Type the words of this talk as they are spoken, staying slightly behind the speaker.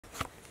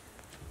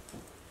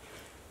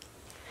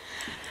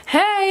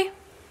Hey!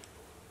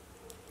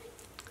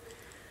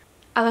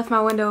 I left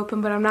my window open,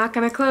 but I'm not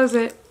gonna close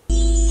it.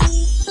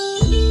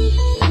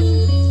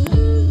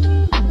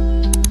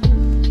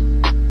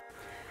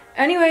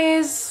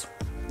 Anyways,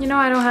 you know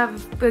I don't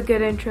have a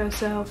good intro,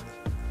 so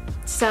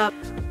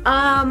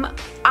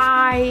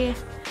I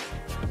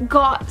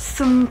got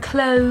some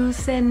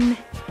clothes and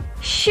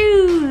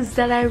shoes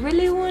that I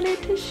really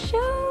wanted to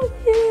show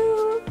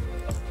you.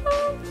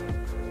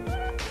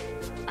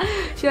 Do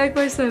you like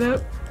my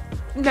setup?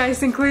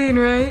 Nice and clean,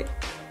 right?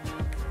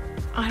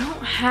 I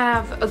don't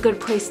have a good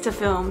place to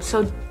film,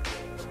 so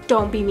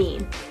don't be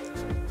mean.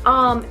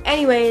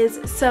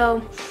 Anyways,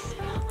 so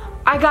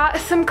I got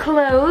some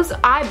clothes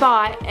I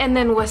bought and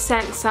then was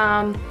sent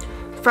some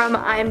from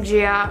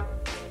I.AM.GIA,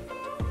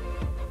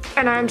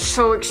 and I'm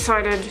so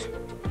excited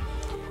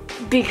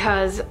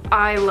because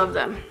I love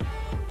them.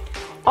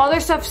 All their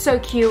stuff's so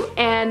cute,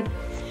 and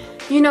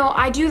you know,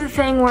 I do the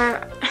thing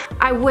where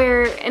I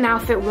wear an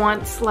outfit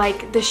once,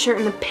 like the shirt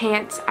and the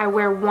pants I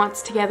wear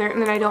once together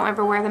and then I don't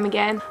ever wear them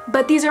again.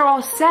 But these are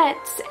all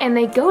sets and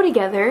they go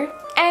together,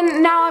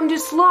 and now I'm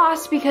just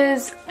lost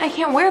because I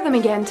can't wear them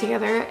again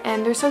together,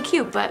 and they're so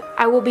cute. But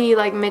I will be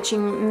like mix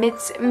and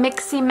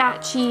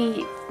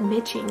matching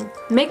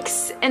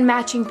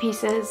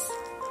pieces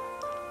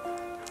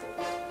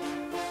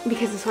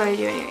because that's what I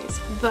do anyways.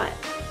 But,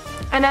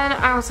 and then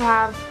I also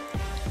have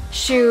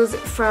shoes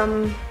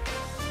from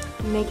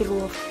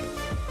WOLFE.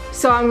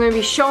 So I'm going to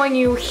be showing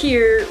you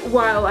here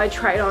while I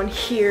try it on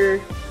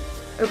here,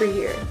 over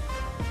here.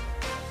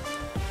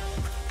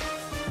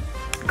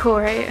 Cool,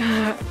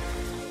 right?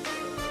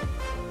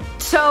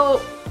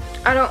 So,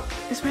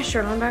 is my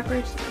shirt on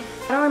backwards?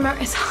 I don't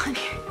remember, it's on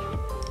here.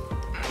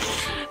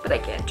 But I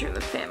can't turn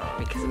the fan on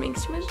because it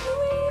makes too much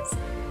noise.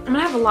 I'm going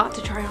to have a lot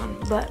to try on,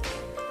 but.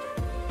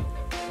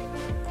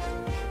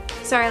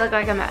 Sorry, I look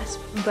like a mess,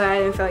 but I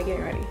didn't feel like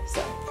getting ready,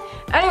 so.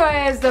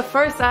 Anyways, the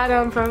first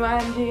item from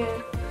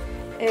I.AM.GIA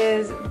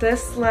is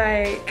this,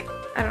 like,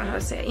 I don't know how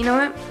to say it. You know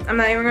what? I'm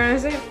not even going to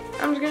say it.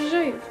 I'm just going to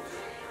show you.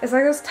 It's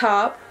like this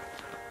top.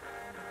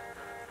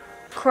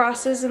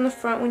 Crosses in the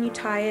front when you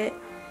tie it,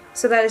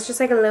 so that it's just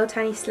like a little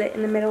tiny slit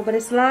in the middle, but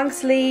it's long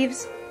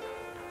sleeves.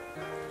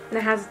 And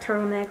it has a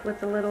turtleneck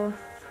with a little,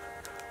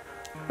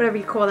 whatever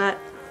you call that.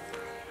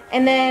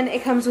 And then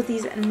it comes with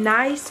these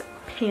nice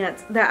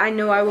pants that I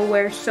know I will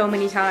wear so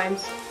many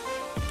times.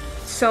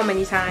 So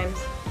many times.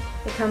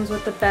 It comes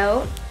with the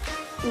belt.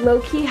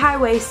 Low-key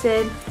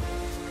high-waisted.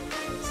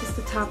 This is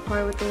the top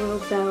part with the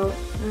little belt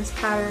and this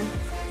pattern.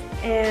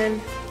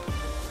 And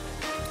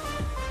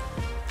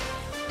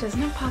it doesn't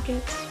have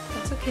pockets.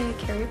 That's okay. I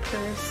carry a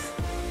purse.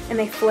 And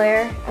they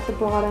flare at the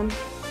bottom.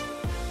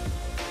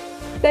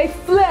 They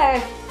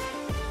flare!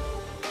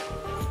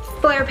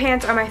 Flare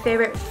pants are my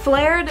favorite.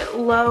 Flared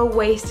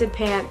low-waisted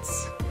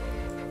pants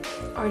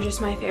are just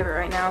my favorite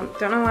right now.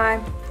 Don't know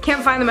why.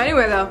 Can't find them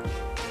anywhere though.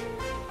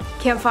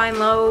 Can't find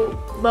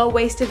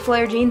low-waisted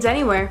flare jeans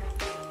anywhere.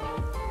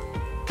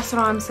 That's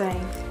what I'm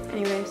saying.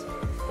 Anyways.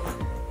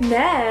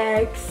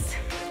 Next.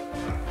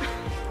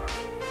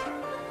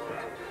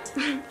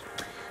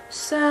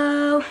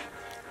 So,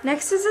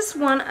 next is this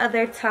one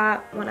other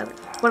top. What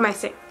am I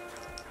saying?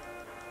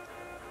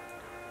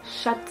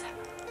 Shut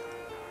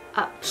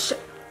up.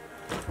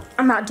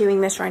 I'm not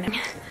doing this right now.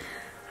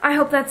 I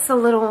hope that's a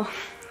little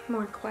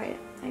more quiet,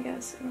 I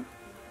guess.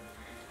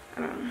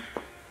 I don't know.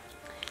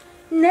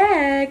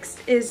 Next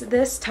is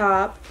this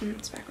top.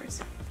 It's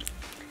backwards.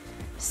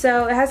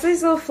 So it has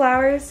these little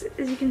flowers,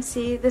 as you can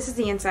see. This is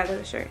the inside of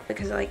the shirt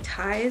because it like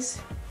ties.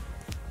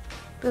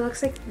 But it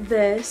looks like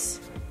this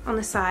on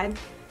the side.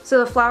 So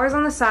the flowers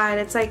on the side,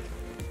 it's like,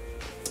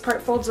 this part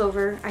folds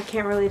over. I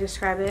can't really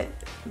describe it,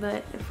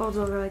 but it folds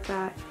over like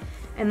that.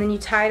 And then you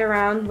tie it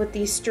around with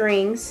these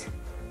strings.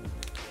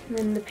 And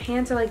then the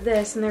pants are like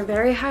this, and they're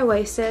very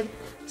high-waisted.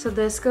 So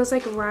this goes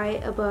like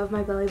right above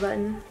my belly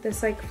button.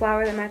 This like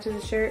flower that matches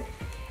the shirt.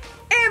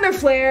 And they're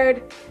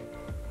flared.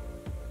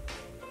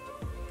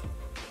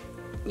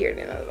 You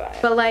already know the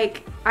vibe. But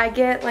like, I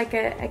get like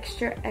an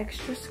extra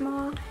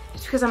small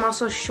just because I'm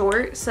also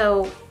short,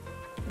 so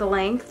the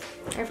length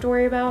I have to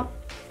worry about.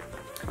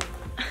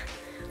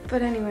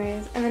 But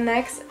anyways, and then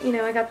next, you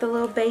know, I got the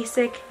little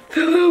basic.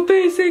 And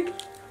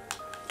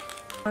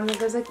it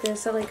goes like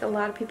this, so like a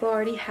lot of people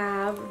already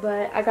have,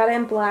 but I got it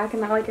in black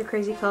and not like a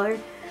crazy color,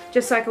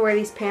 just so I could wear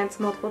these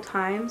pants multiple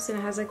times. And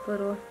it has like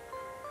little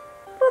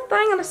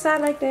thing on the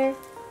side like there.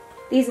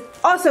 These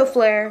also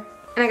flare,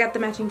 and I got the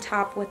matching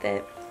top with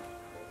it.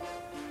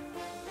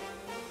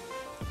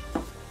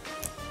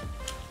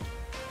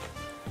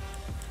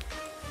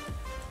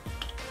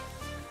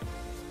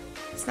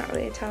 It's not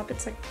really a top,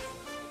 it's like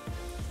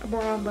a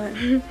bra, but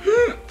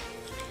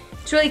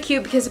it's really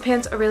cute because the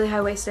pants are really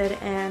high-waisted,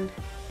 and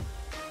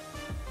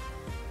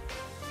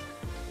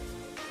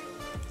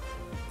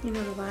you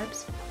know the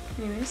vibes.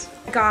 Anyways,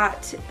 I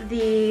got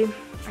the,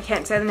 I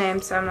can't say the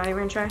name, so I'm not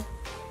even gonna try.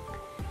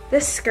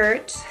 This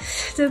skirt,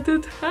 it's a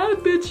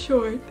tad bit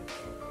short,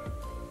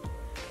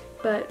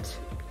 but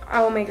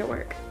I will make it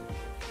work.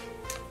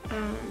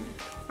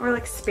 or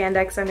like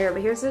spandex under it,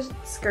 but here's the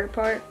skirt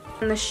part.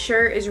 And the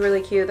shirt is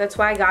really cute. That's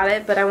why I got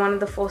it, but I wanted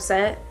the full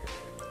set.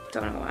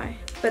 Don't know why.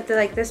 But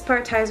like this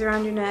part ties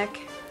around your neck.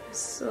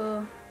 This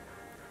little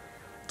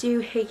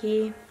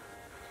doohickey.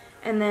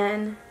 And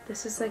then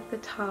this is like the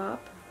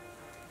top.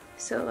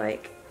 So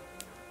like,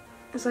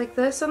 it's like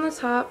this on the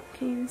top.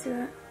 Can you even see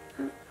that?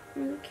 Oh, I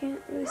really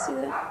can't really see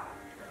that.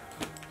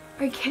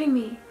 Are you kidding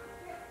me?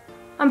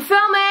 I'm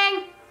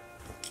filming!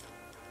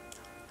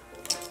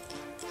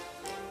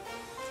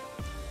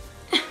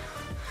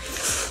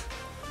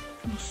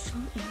 I'm so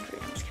angry,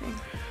 I'm just kidding.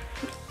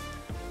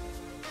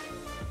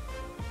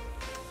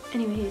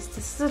 Anyways, this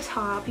is the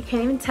top. You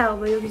can't even tell,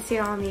 but you can see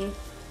it on me.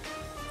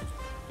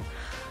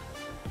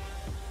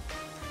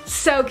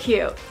 So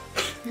cute.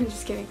 I'm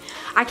just kidding.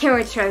 I can't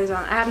wait to try these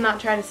on. I have not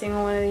tried a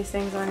single one of these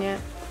things on yet.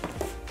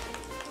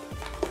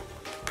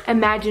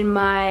 Imagine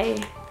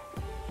my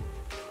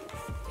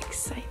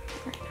excitement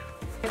right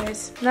now.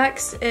 Anyways,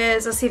 next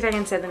is, let's see if I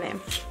can say the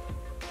name.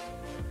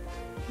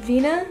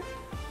 Vina?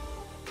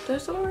 Did I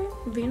say that right?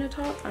 Vina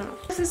top? I don't know.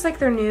 This is like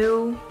their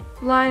new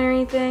line or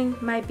anything.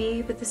 Might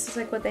be, but this is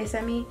like what they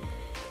sent me.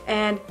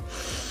 And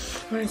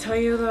I'm gonna tell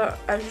you that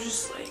I was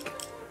just like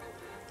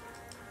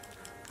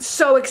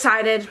so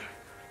excited.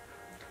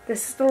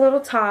 This is the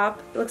little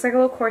top. It looks like a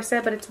little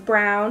corset, but it's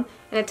brown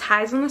and it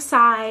ties on the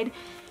side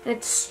and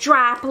it's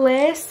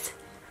strapless.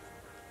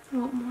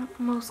 Well,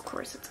 most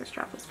corsets are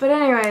strapless. But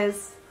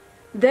anyways,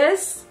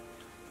 this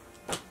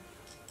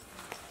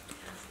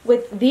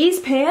with these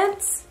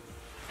pants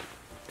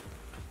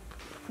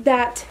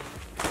that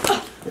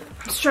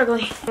I'm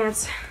struggling.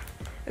 Pants.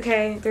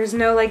 Okay, there's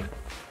no like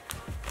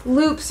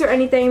loops or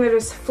anything. They're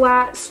just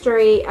flat,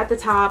 straight at the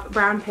top,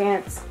 brown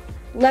pants,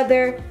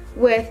 leather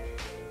with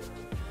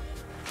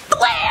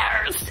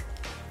flares!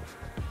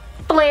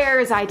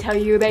 Flares, I tell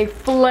you, they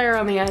flare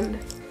on the end.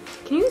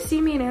 Can you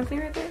see me and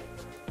Anthony right there?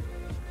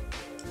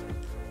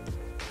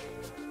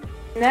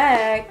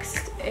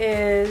 Next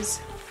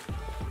is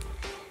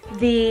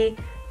the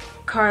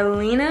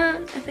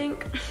Carolina, I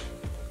think.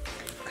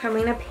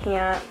 Carolina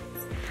pants.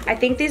 I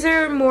think these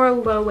are more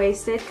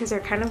low-waisted because they're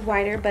kind of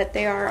wider, but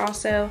they are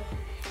also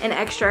an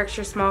extra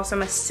small, so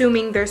I'm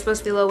assuming they're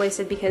supposed to be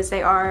low-waisted because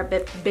they are a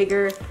bit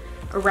bigger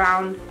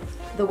around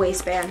the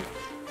waistband.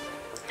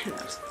 Who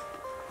knows?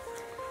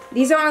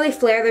 These don't really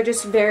flare, they're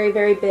just very,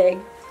 very big.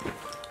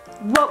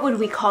 What would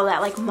we call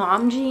that? Like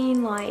mom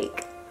jean?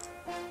 Like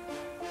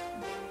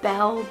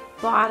bell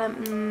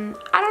bottom?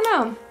 I don't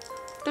know.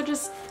 They're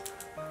just,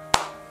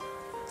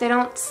 they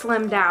don't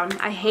slim down.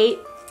 I hate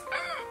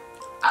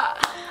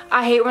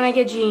when I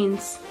get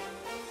jeans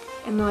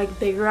and they're like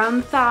big around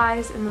the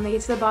thighs and then they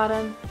get to the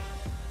bottom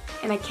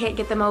and I can't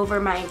get them over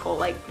my ankle.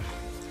 Like,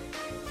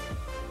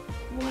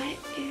 what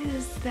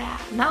is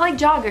that? Not like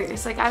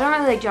joggers. Like, I don't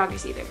really like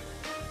joggers either.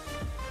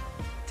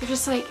 They're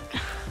just like,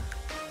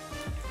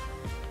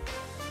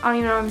 I don't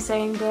even know what I'm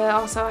saying, but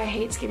also I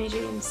hate skinny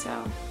jeans,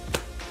 so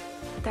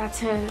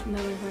that's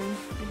another thing,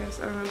 I guess.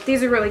 I don't know.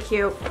 These are really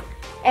cute.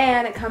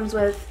 And it comes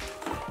with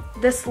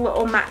this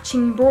little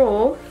matching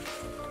bra.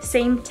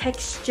 Same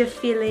texture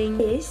feeling.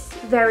 Yes,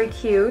 very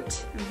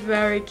cute.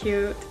 Very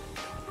cute.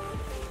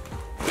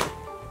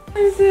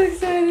 I'm so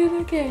excited.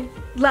 Okay.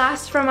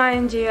 Last from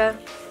I.AM.GIA,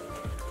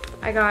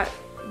 I got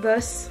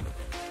this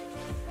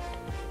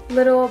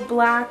little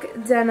black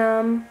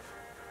denim.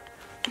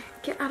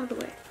 Get out of the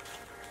way.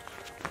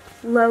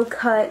 Low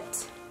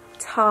cut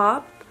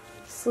top,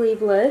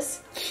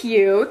 sleeveless,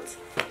 cute,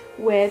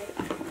 with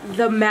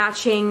the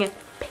matching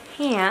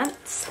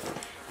pants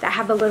that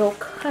have a little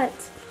cut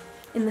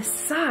in the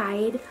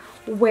side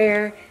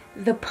where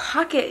the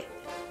pocket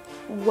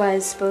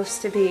was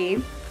supposed to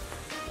be,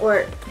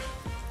 or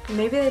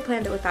maybe they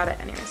planned it without it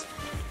anyways.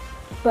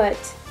 But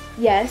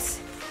yes,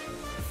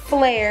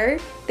 flare.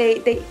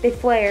 They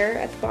flare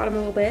at the bottom a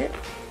little bit.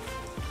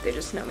 They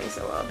just know me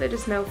so well. They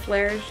just know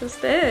flare is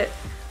just it.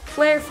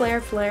 Flare,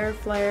 flare, flare,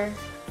 flare,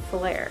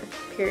 flare,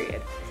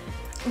 period.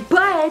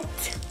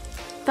 But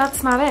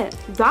that's not it.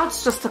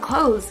 That's just the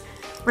clothes.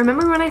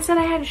 Remember when I said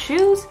I had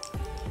shoes?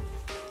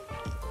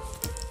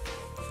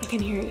 I can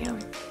hear you.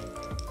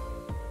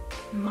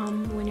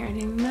 Mom, when you're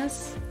editing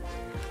this,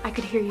 I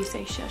could hear you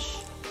say shush.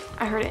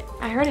 I heard it.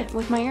 I heard it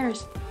with my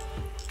ears.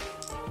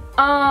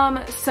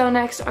 So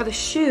next are the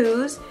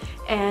shoes,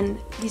 and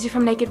these are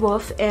from Naked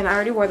Wolf, and I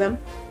already wore them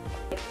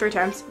like 3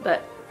 times,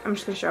 but I'm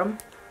just gonna show them.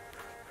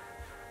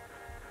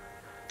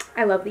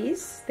 I love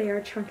these. They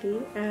are chunky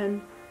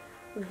and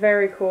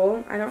very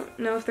cool. I don't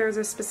know if there's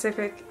a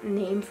specific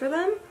name for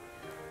them,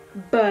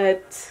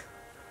 but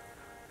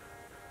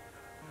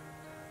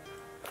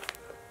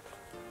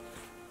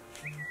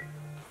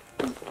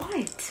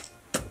what?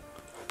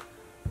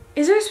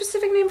 Is there a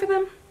specific name for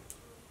them?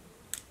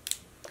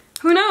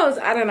 Who knows?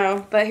 I don't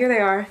know, but here they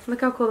are.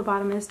 Look how cool the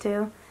bottom is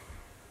too.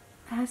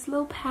 It has a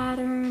little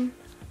pattern,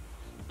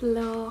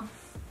 little.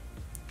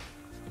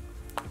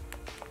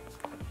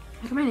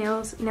 Look at my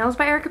nails. Nails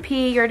by Erica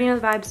P. You already know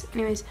the vibes.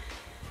 Anyways,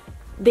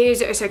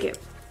 these are so cute.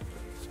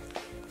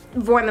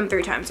 Worn them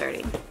 3 times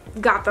already.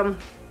 Got them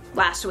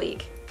last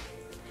week.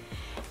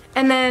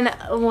 And then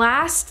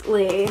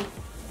lastly,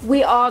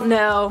 we all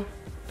know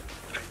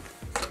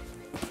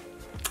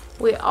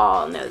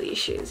these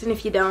shoes, and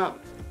if you don't,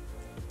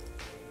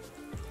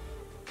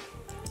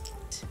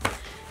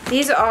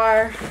 these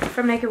are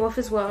from Naked Wolf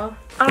as well.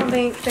 I don't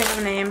think they have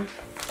a name.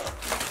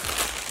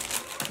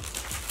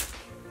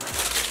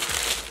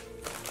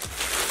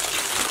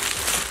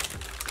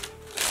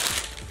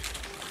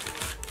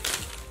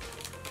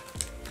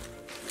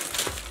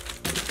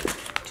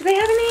 Do they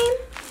have a name?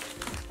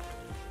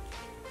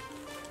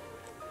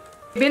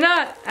 Maybe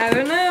not, I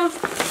don't know.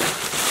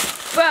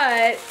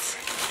 But,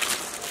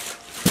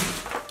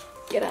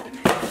 get out of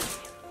my face.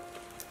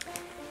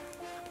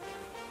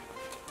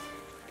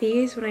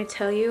 These, when I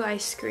tell you, I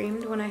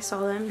screamed when I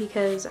saw them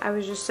because I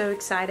was just so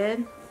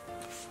excited.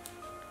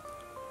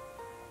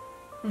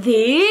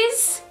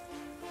 These?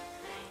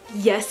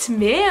 Yes,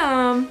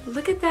 ma'am.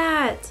 Look at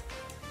that.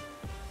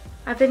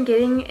 I've been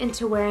getting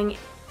into wearing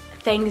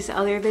things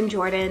other than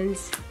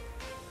Jordans.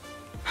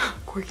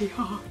 Quirky,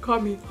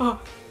 caught me,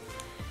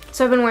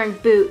 So I've been wearing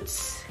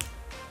boots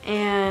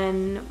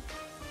and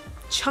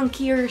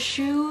chunkier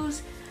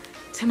shoes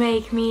to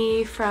make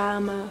me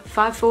from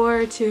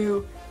 5'4"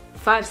 to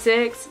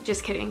 5'6",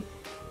 just kidding.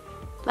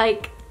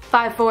 Like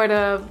 5'4"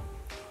 to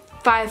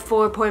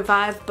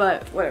 5'4.5",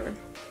 but whatever.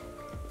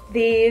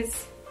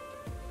 These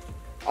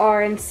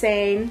are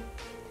insane.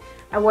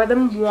 I wore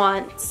them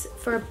once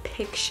for a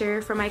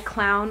picture for my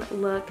clown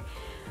look,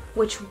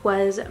 which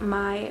was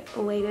my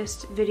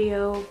latest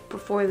video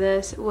before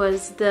this,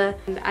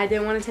 I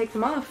didn't want to take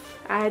them off.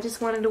 I just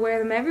wanted to wear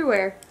them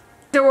everywhere.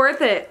 They're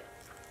worth it.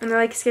 And they're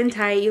like skin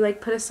tight. You like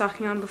put a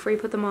stocking on before you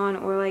put them on,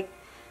 or like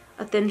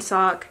a thin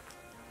sock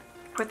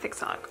or a thick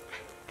sock.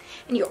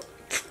 And you go,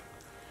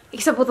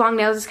 except with long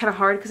nails it's kind of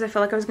hard because I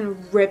felt like I was gonna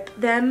rip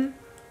them,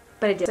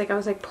 but I did. Like I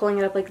was like pulling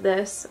it up like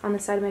this on the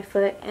side of my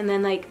foot, and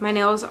then like my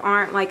nails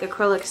aren't like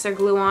acrylics, they're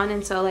glue on,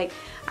 and so like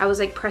I was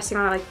like pressing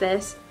on it like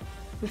this.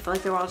 I felt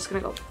like they were all just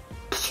gonna go,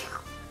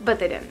 but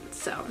they didn't,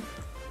 so.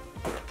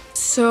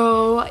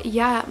 So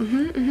yeah,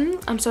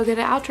 I'm so good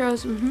at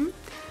outros,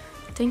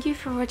 Thank you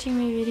for watching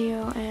my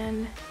video,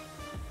 and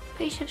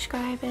please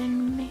subscribe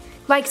and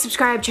like,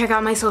 subscribe, check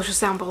out my socials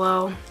down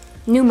below.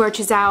 New merch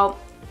is out,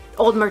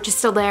 old merch is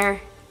still there.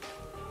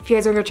 If you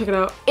guys are gonna check it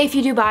out. If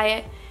you do buy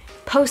it,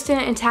 post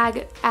it and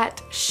tag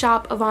at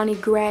shop Avani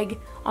Greg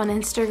on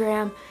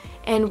Instagram,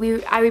 and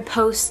I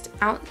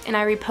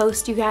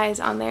repost you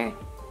guys on there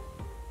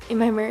in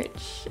my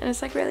merch, and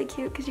it's like really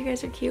cute because you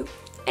guys are cute.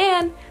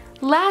 And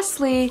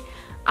lastly,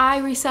 I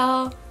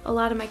resell a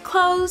lot of my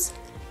clothes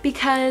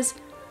because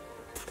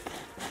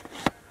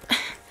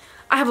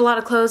I have a lot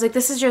of clothes. Like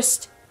this is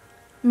just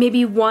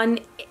maybe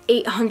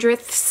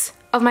 1/800th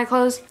of my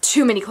clothes.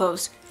 Too many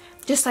clothes.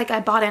 Just like I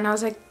bought it and I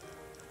was like,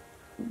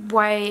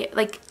 why,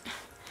 like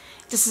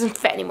this doesn't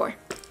fit anymore.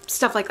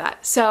 Stuff like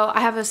that. So I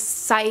have a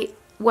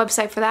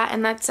website for that,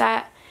 and that's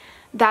at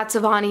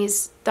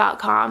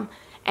that'savanis.com.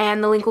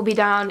 And the link will be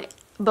down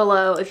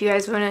below if you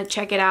guys want to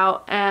check it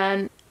out.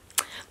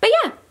 But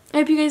yeah, I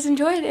hope you guys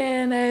enjoyed,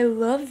 and I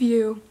love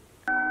you.